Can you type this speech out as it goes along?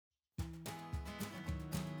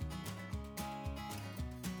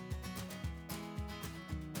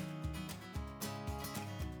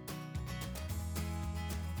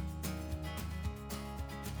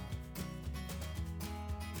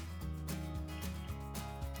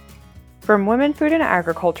From Women Food and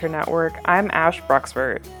Agriculture Network, I'm Ash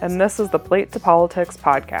Bruxford, and this is the Plate to Politics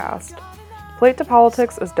podcast. Plate to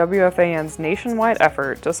Politics is WFAN's nationwide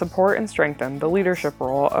effort to support and strengthen the leadership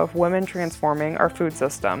role of women transforming our food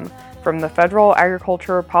system, from the federal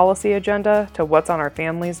agriculture policy agenda to what's on our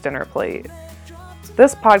family's dinner plate.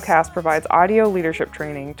 This podcast provides audio leadership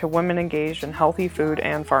training to women engaged in healthy food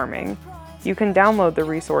and farming. You can download the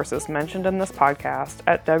resources mentioned in this podcast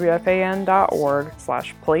at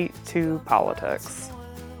wfan.org/plate2politics.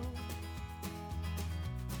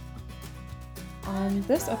 On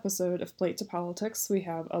this episode of Plate to Politics, we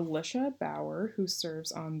have Alicia Bauer, who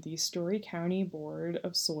serves on the Story County Board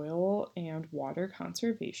of Soil and Water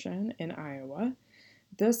Conservation in Iowa.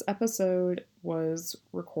 This episode was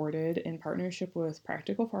recorded in partnership with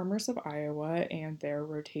Practical Farmers of Iowa and their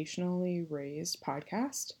Rotationally Raised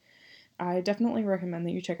podcast. I definitely recommend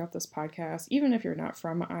that you check out this podcast, even if you're not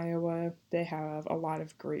from Iowa. They have a lot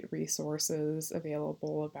of great resources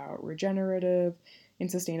available about regenerative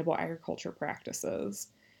and sustainable agriculture practices.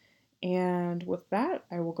 And with that,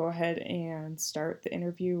 I will go ahead and start the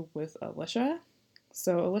interview with Alicia.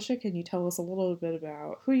 So Alicia, can you tell us a little bit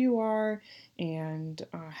about who you are and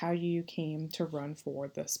how you came to run for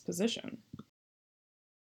this position?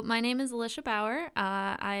 My name is Alicia Bauer.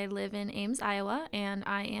 I live in Ames, Iowa, and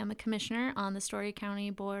I am a commissioner on the Story County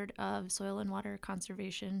Board of Soil and Water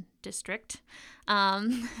Conservation District.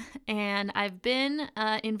 And I've been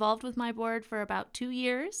involved with my board for about 2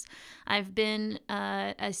 years. I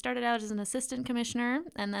started out as an assistant commissioner,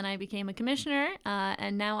 and then I became a commissioner,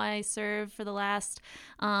 and now I serve for the last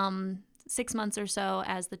 6 months or so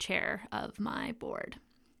as the chair of my board.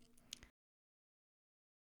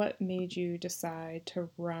 What made you decide to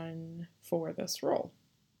run for this role?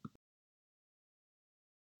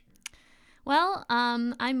 Well,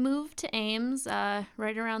 I moved to Ames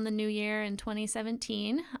right around the new year in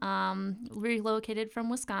 2017, relocated from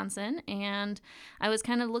Wisconsin, and I was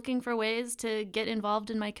kind of looking for ways to get involved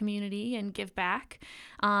in my community and give back.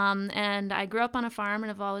 And I grew up on a farm and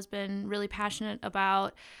have always been really passionate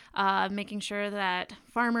about making sure that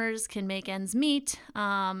farmers can make ends meet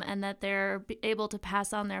and that they're able to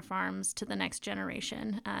pass on their farms to the next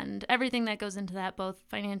generation, and everything that goes into that, both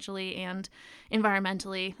financially and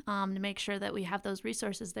environmentally, to make sure that we have those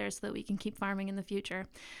resources there so that we can keep farming in the future.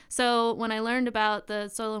 So when I learned about the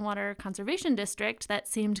Soil and Water Conservation District, that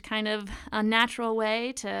seemed kind of a natural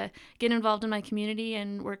way to get involved in my community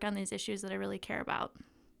and work on these issues that I really care about.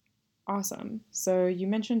 Awesome. So you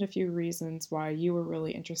mentioned a few reasons why you were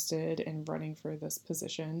really interested in running for this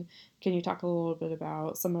position. Can you talk a little bit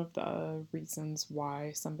about some of the reasons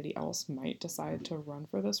why somebody else might decide to run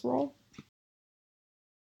for this role?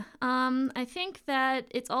 I think that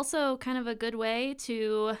it's also kind of a good way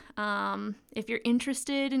to, if you're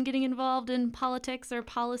interested in getting involved in politics or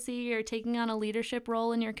policy or taking on a leadership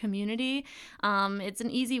role in your community, it's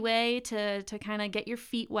an easy way to kind of get your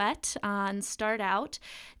feet wet and start out.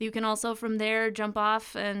 You can also from there jump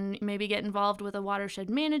off and maybe get involved with a watershed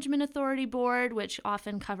management authority board, which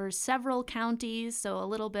often covers several counties, so a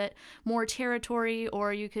little bit more territory,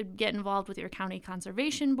 or you could get involved with your county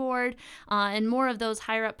conservation board and more of those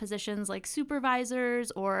higher up positions like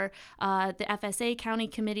supervisors or the FSA county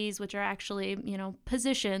committees, which are actually,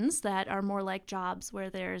 positions that are more like jobs where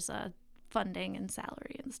there's funding and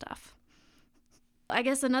salary and stuff. I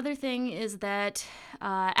guess another thing is that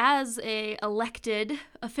as a elected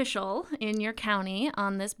official in your county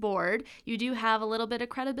on this board, you do have a little bit of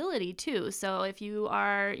credibility too. So if you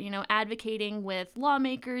are, advocating with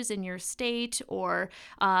lawmakers in your state or,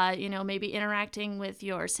 maybe interacting with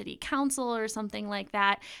your city council or something like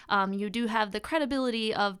that, you do have the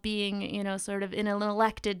credibility of being, sort of in an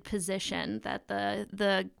elected position that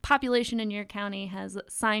the population in your county has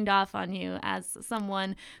signed off on you as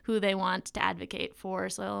someone who they want to advocate for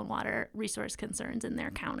soil and water resource concerns in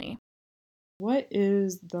their county. What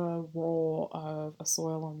is the role of a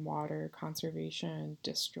Soil and Water Conservation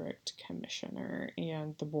District Commissioner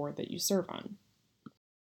and the board that you serve on?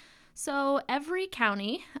 So every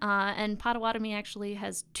county, and Pottawatomie actually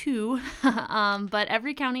has two, but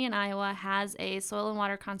every county in Iowa has a Soil and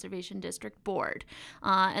Water Conservation District board.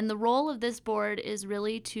 And the role of this board is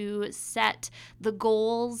really to set the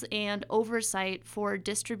goals and oversight for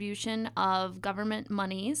distribution of government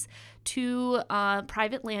monies two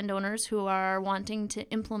private landowners who are wanting to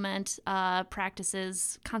implement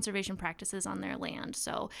conservation practices on their land.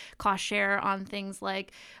 So cost share on things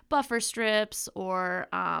like buffer strips or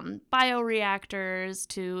bioreactors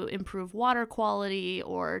to improve water quality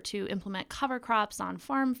or to implement cover crops on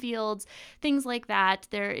farm fields, things like that.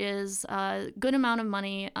 There is a good amount of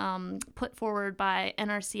money put forward by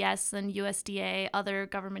NRCS and USDA, other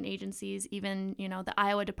government agencies, even, the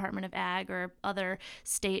Iowa Department of Ag or other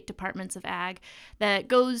state departments of ag, that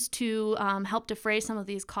goes to help defray some of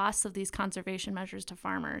these costs of these conservation measures to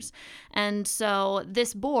farmers. And so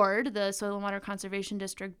this board, the Soil and Water Conservation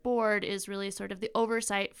District Board, is really sort of the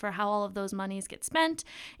oversight for how all of those monies get spent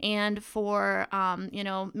and for,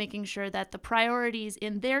 making sure that the priorities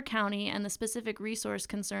in their county and the specific resource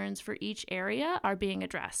concerns for each area are being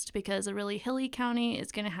addressed, because a really hilly county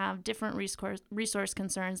is going to have different resource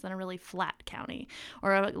concerns than a really flat county,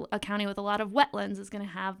 or a county with a lot of wetlands is going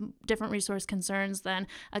to have different resource concerns than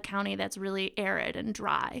a county that's really arid and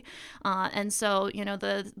dry. And so,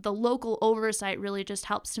 the local oversight really just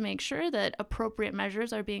helps to make sure that appropriate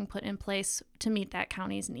measures are being put in place to meet that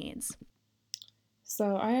county's needs.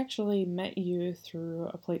 So I actually met you through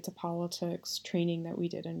a Plate to Politics training that we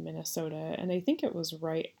did in Minnesota, and I think it was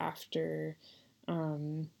right after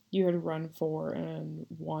you had run for and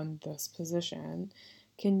won this position.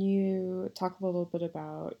 Can you talk a little bit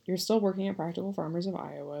about, you're still working at Practical Farmers of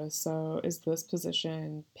Iowa, so is this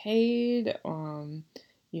position paid, and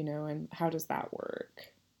how does that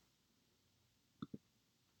work?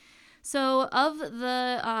 So of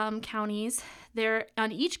the counties,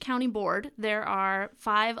 on each county board, there are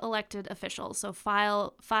 5 elected officials, so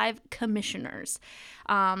 5 commissioners.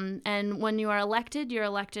 And when you are elected, you're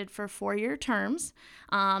elected for 4-year terms,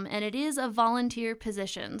 and it is a volunteer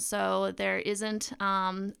position, so there isn't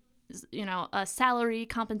a salary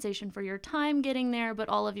compensation for your time getting there, but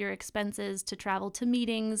all of your expenses to travel to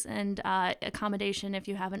meetings and accommodation if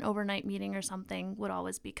you have an overnight meeting or something would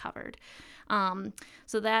always be covered.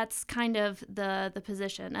 So that's kind of the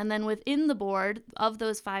position. And then within the board of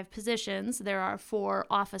those 5 positions, there are 4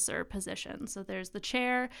 officer positions. So there's the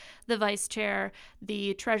chair, the vice chair,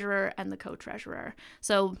 the treasurer, and the co-treasurer.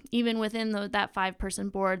 So even within that 5-person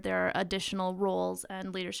board, there are additional roles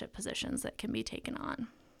and leadership positions that can be taken on.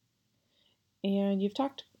 And you've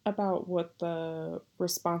talked about what the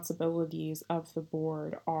responsibilities of the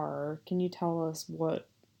board are. Can you tell us what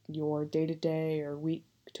your day-to-day or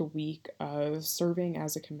week-to-week of serving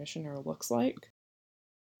as a commissioner looks like?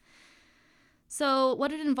 So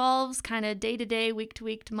what it involves kind of day-to-day,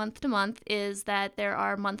 week-to-week, to month, is that there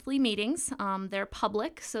are monthly meetings. They're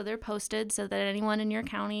public, so they're posted so that anyone in your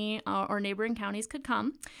county or neighboring counties could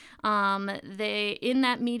come. In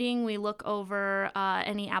that meeting, we look over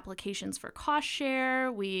any applications for cost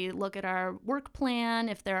share. We look at our work plan.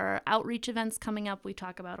 If there are outreach events coming up, we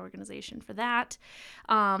talk about organization for that.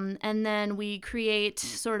 And then we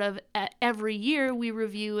create every year, we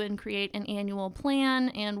review and create an annual plan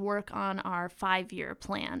and work on our 5-year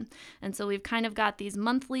plan. And so we've kind of got these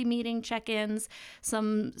monthly meeting check-ins,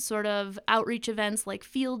 some sort of outreach events like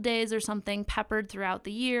field days or something peppered throughout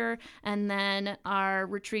the year, and then our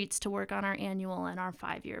retreats to work on our annual and our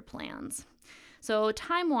 5-year plans. So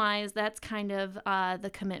time-wise, that's kind of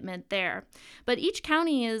the commitment there. But each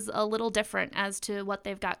county is a little different as to what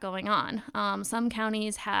they've got going on. Some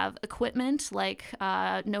counties have equipment like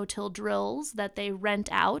no-till drills that they rent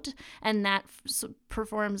out, and that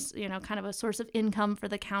performs, kind of a source of income for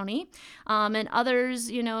the county. And others,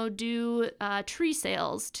 do tree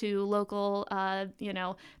sales to local,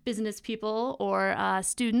 business people or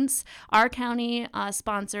students. Our county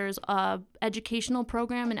sponsors an educational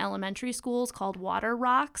program in elementary schools called Water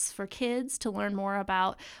Rocks for kids to learn more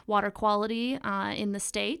about water quality in the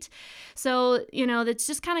state. So, it's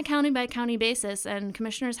just kind of county by county basis, and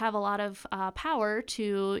commissioners have a lot of power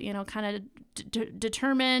to, kind of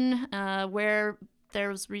determine where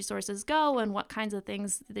those resources go and what kinds of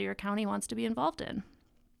things that your county wants to be involved in.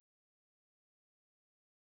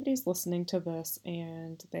 Somebody's listening to this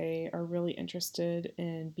and they are really interested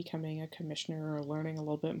in becoming a commissioner or learning a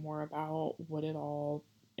little bit more about what it all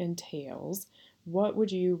entails, what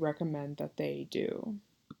would you recommend that they do?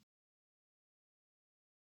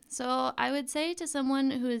 So I would say to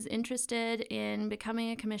someone who is interested in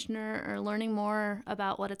becoming a commissioner or learning more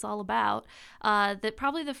about what it's all about, that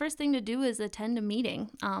probably the first thing to do is attend a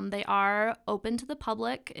meeting. They are open to the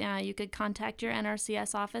public. You could contact your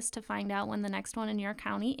NRCS office to find out when the next one in your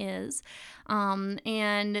county is.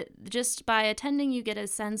 And just by attending, you get a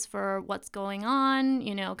sense for what's going on,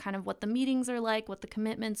 kind of what the meetings are like, what the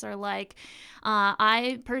commitments are like.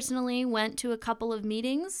 I personally went to a couple of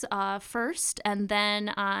meetings first, and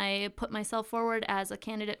then I put myself forward as a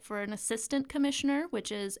candidate for an assistant commissioner,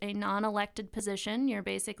 which is a non-elected position. You're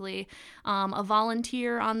basically a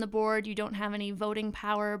volunteer on the board. You don't have any voting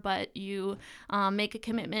power, but you make a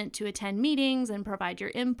commitment to attend meetings and provide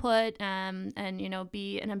your input, and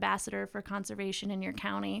be an ambassador for conservation in your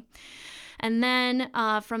county. And then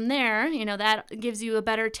from there, that gives you a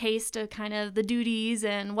better taste of kind of the duties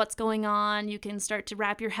and what's going on. You can start to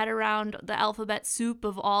wrap your head around the alphabet soup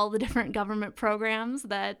of all the different government programs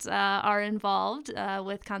that are involved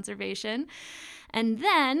with conservation. And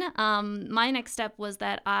then my next step was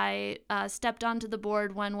that I stepped onto the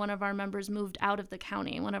board when one of our members moved out of the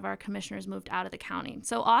county, one of our commissioners moved out of the county.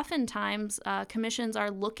 So oftentimes commissions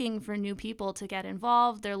are looking for new people to get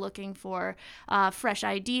involved. They're looking for fresh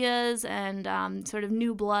ideas and sort of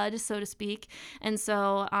new blood, so to speak. And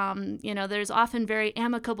so, there's often very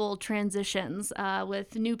amicable transitions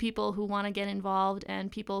with new people who want to get involved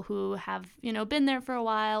and people who have, been there for a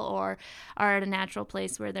while or are at a natural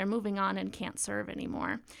place where they're moving on and can't serve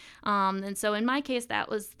anymore. And so in my case, that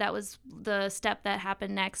was the step that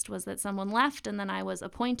happened next, was that someone left and then I was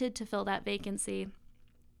appointed to fill that vacancy.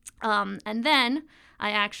 And then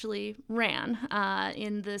I actually ran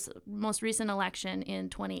in this most recent election in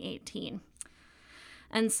 2018.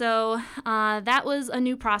 And so that was a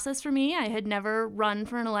new process for me. I had never run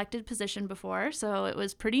for an elected position before, so it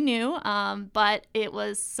was pretty new, but it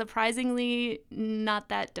was surprisingly not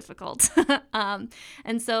that difficult.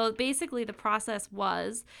 And so basically the process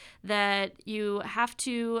was that you have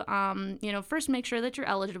to, first make sure that you're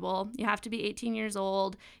eligible. You have to be 18 years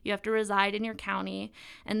old. You have to reside in your county.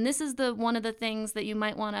 And this is one of the things that you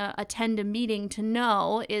might want to attend a meeting to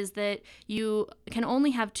know, is that you can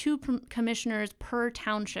only have 2 commissioners per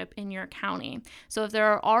township in your county. So if there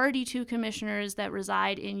are already 2 commissioners that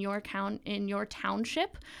reside in your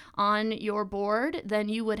township on your board, then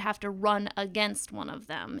you would have to run against one of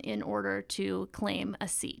them in order to claim a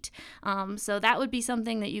seat. So that would be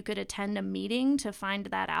something that you could attend a meeting to find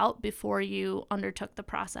that out before you undertook the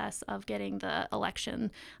process of getting the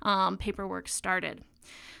election paperwork started.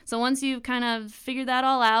 So once you've kind of figured that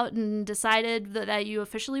all out and decided that you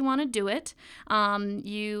officially want to do it,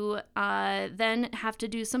 you then have to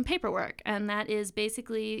do some paperwork. And that is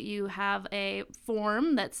basically, you have a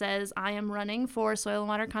form that says, I am running for Soil and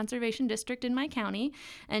Water Conservation District in my county,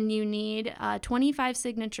 and you need 25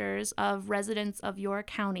 signatures of residents of your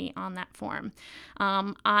county on that form.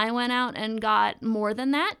 I went out and got more than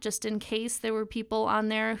that, just in case there were people on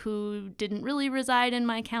there who didn't really reside in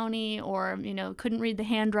my county, or couldn't read the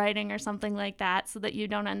handwriting or something like that, so that you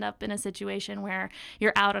don't end up in a situation where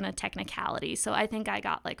you're out on a technicality. So I think I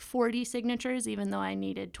got like 40 signatures, even though I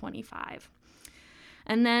needed 25.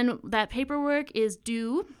 And then that paperwork is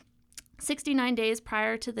due 69 days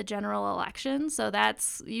prior to the general election. So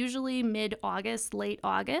that's usually mid-August, late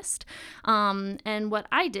August. And what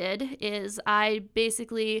I did is I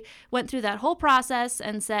basically went through that whole process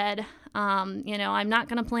and said, I'm not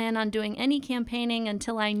going to plan on doing any campaigning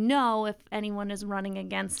until I know if anyone is running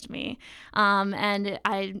against me. And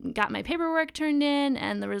I got my paperwork turned in,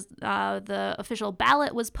 and the official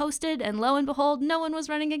ballot was posted, and lo and behold, no one was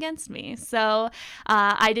running against me. So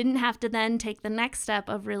I didn't have to then take the next step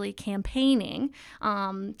of really campaigning.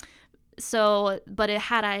 But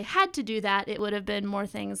had I had to do that, it would have been more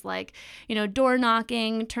things like, door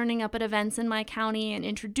knocking, turning up at events in my county and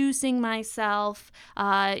introducing myself.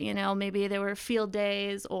 Maybe there were field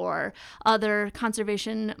days or other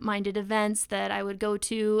conservation-minded events that I would go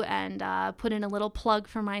to and put in a little plug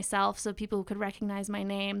for myself so people could recognize my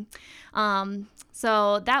name.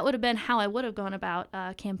 So that would have been how I would have gone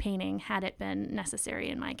about campaigning had it been necessary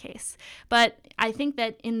in my case. But I think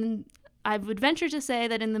that I would venture to say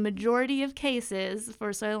that in the majority of cases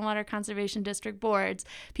for Soil and Water Conservation District boards,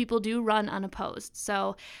 people do run unopposed.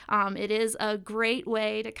 So it is a great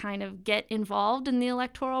way to kind of get involved in the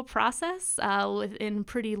electoral process within a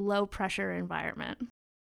pretty low pressure environment.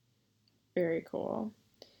 Very cool.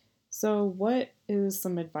 So what is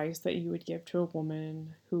some advice that you would give to a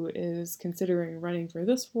woman who is considering running for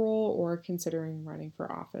this role or considering running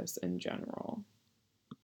for office in general?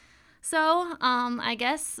 So I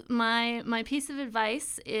guess my piece of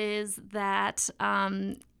advice is that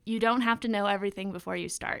you don't have to know everything before you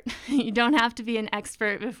start. You don't have to be an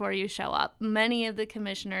expert before you show up. Many of the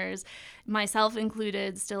commissioners, myself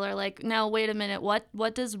included, still are like, no, wait a minute,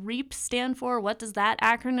 what does REAP stand for? What does that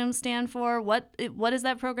acronym stand for? What is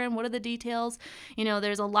that program? What are the details?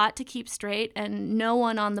 There's a lot to keep straight, and no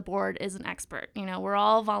one on the board is an expert. We're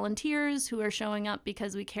all volunteers who are showing up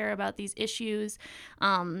because we care about these issues.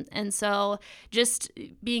 And so just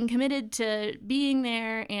being committed to being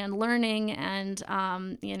there and learning and,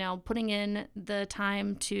 putting in the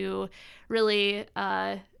time to really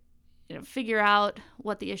figure out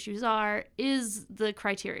what the issues are is the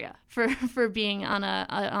criteria for being on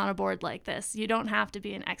a board like this. You don't have to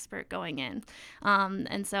be an expert going in.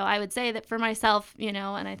 And so I would say that for myself, and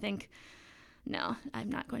I think, no, I'm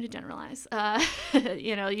not going to generalize.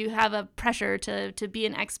 You have a pressure to be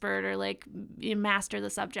an expert or like you master the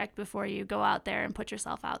subject before you go out there and put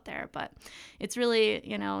yourself out there. But it's really,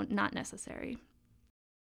 not necessary.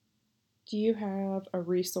 Do you have a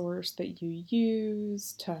resource that you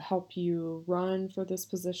use to help you run for this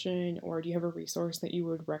position, or do you have a resource that you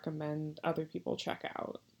would recommend other people check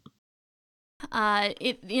out?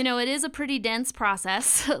 It is a pretty dense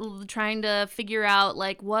process trying to figure out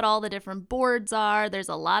like what all the different boards are. There's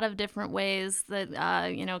a lot of different ways that,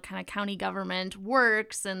 kind of county government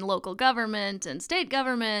works and local government and state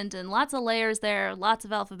government and lots of layers there, lots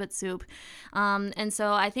of alphabet soup. And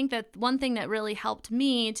so I think that one thing that really helped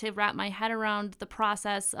me to wrap my head around the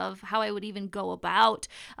process of how I would even go about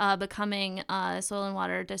becoming a Soil and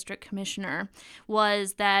Water District Commissioner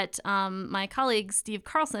was that my colleague Steve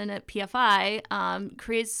Carlson at PFI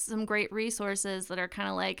creates some great resources that are kind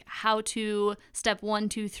of like how to step 1,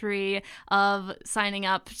 2, 3 of signing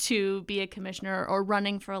up to be a commissioner or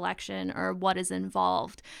running for election or what is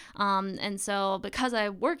involved. And so because I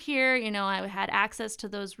work here, I had access to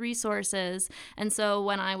those resources. And so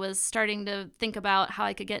when I was starting to think about how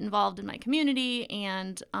I could get involved in my community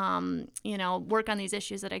and, work on these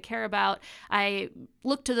issues that I care about, I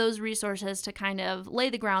looked to those resources to kind of lay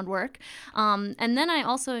the groundwork. And then I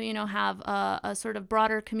also, have a sort of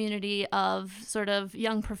broader community of sort of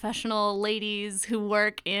young professional ladies who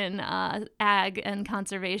work in ag and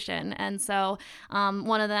conservation. And so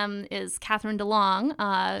one of them is Catherine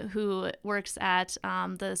DeLong, who works at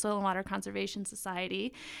the Soil and Water Conservation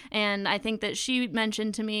Society. And I think that she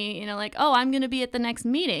mentioned to me, oh, I'm going to be at the next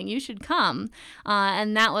meeting. You should come.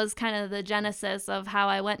 And that was kind of the genesis of how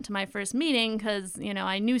I went to my first meeting because,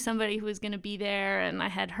 I knew somebody who was going to be there and I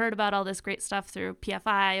had heard about all this great stuff through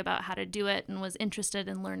PFI about how to do it and was interested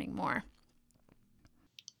in learning more.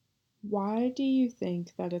 Why do you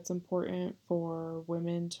think that it's important for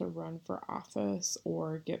women to run for office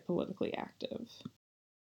or get politically active?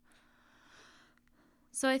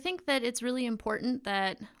 So I think that it's really important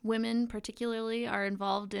that women particularly are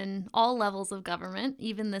involved in all levels of government,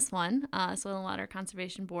 even this one, Soil and Water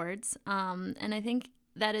Conservation Boards. And I think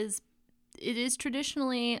it is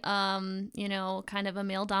traditionally, kind of a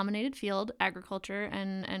male-dominated field, agriculture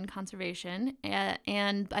and conservation.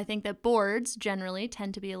 And I think that boards generally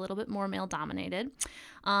tend to be a little bit more male-dominated.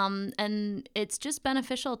 And it's just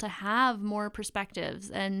beneficial to have more perspectives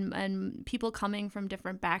and people coming from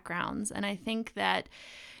different backgrounds. And I think that,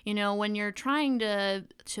 when you're trying to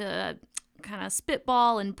kind of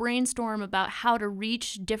spitball and brainstorm about how to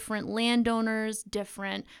reach different landowners,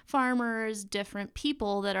 different farmers, different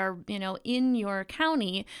people that are, in your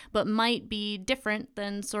county, but might be different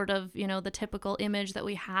than sort of, the typical image that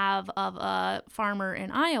we have of a farmer in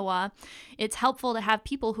Iowa. It's helpful to have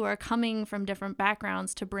people who are coming from different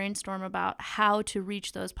backgrounds to brainstorm about how to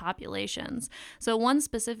reach those populations. So one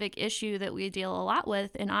specific issue that we deal a lot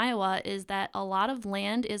with in Iowa is that a lot of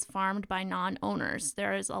land is farmed by non-owners.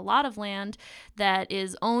 There is a lot of land that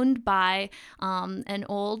is owned by an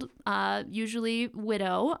old, usually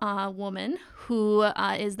widow woman who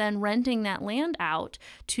is then renting that land out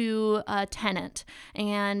to a tenant.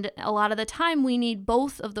 And a lot of the time we need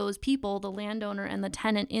both of those people, the landowner and the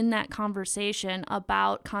tenant, in that conversation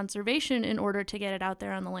about conservation in order to get it out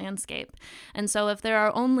there on the landscape. And so if there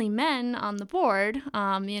are only men on the board,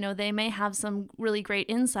 they may have some really great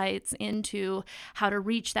insights into how to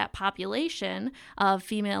reach that population of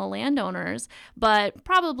female landowners, but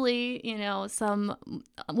probably, some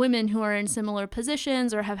women who are in similar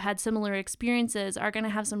positions or have had similar experiences are going to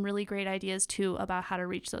have some really great ideas too about how to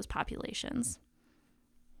reach those populations.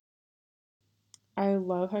 I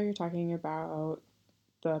love how you're talking about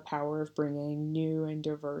the power of bringing new and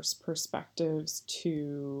diverse perspectives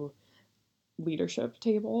to leadership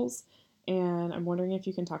tables. And I'm wondering if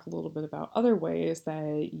you can talk a little bit about other ways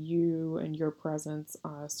that you and your presence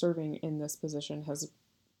serving in this position has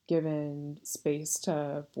given space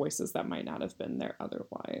to voices that might not have been there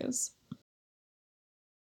otherwise.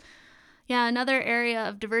 Yeah, another area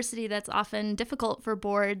of diversity that's often difficult for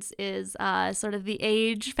boards is sort of the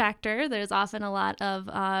age factor. There's often a lot of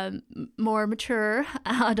more mature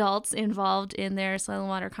adults involved in their soil and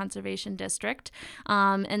water conservation district.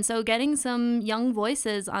 And so getting some young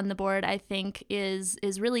voices on the board, I think, is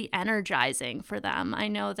really energizing for them. I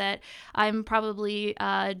know that I'm probably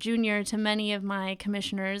junior to many of my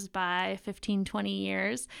commissioners by 15, 20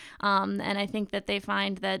 years. And I think that they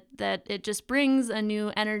find that it just brings a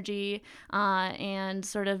new energy and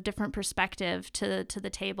sort of different perspective to the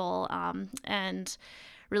table, and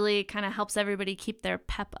really kind of helps everybody keep their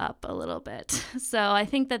pep up a little bit. So I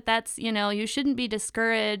think that's, you shouldn't be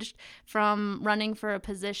discouraged from running for a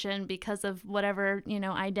position because of whatever,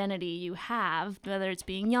 identity you have, whether it's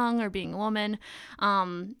being young or being a woman.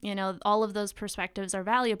 All of those perspectives are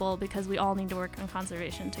valuable because we all need to work on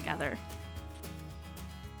conservation together.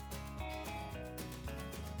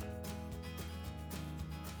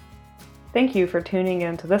 Thank you for tuning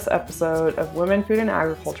in to this episode of Women Food and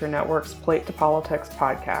Agriculture Network's Plate to Politics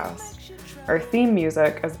podcast. Our theme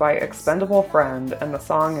music is by Expendable Friend, and the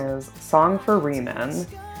song is Song for Reman.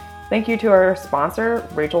 Thank you to our sponsor,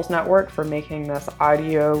 Rachel's Network, for making this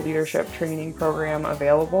audio leadership training program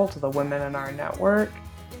available to the women in our network.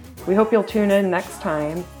 We hope you'll tune in next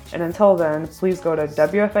time, and until then, please go to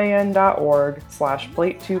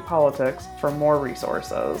wfan.org/plate2politics for more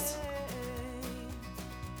resources.